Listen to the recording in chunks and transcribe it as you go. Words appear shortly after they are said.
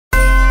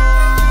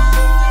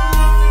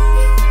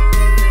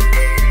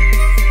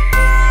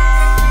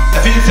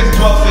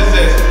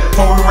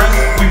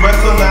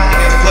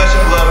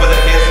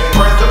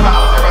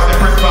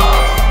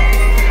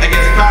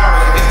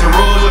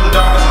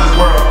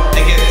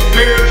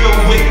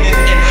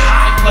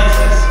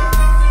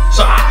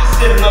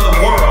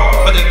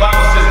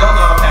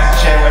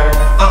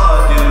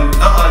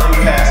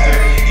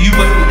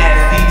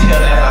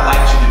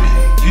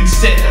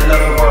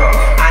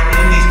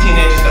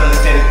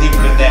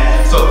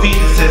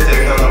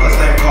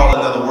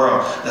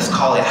world. Let's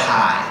call it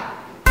high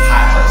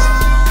places.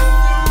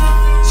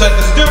 So as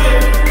a student,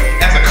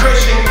 as a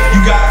Christian,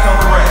 you gotta come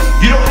correct.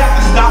 You don't have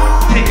to stop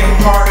taking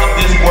part of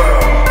this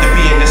world to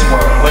be in this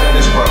world, what in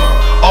this world.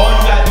 All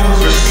you gotta do is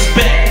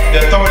respect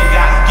the authority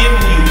God's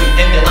given you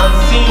in the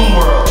unseen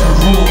world to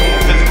rule in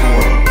the physical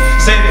world.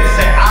 Say this,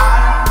 say,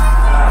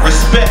 I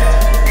respect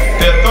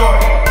the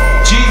authority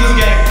Jesus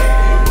gave me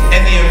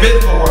in the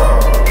invisible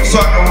world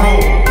so I can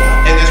rule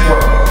in this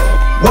world.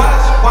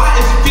 Why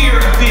is fear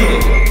a feeling?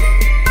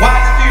 Why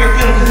is fear a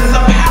feeling? Because it's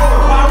a power.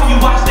 Why when you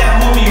watch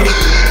that movie,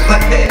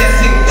 like that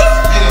scene,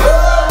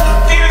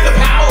 fear is a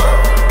power.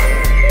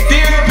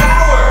 Fear is a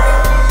power.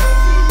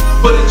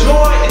 But the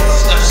joy is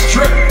a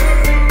strength.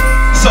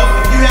 So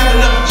if you have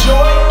enough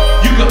joy,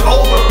 you can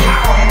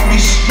overpower, you can be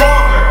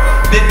stronger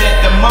than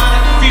that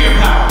demonic fear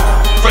power.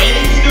 For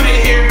any student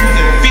here who's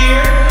in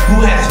fear,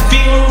 who has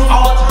feelings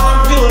all the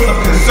time, feelings of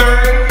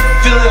concern,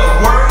 feeling of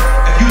worry,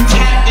 if you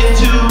tap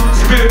into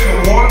spiritual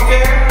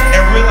warfare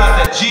and realize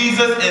that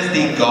Jesus is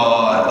the God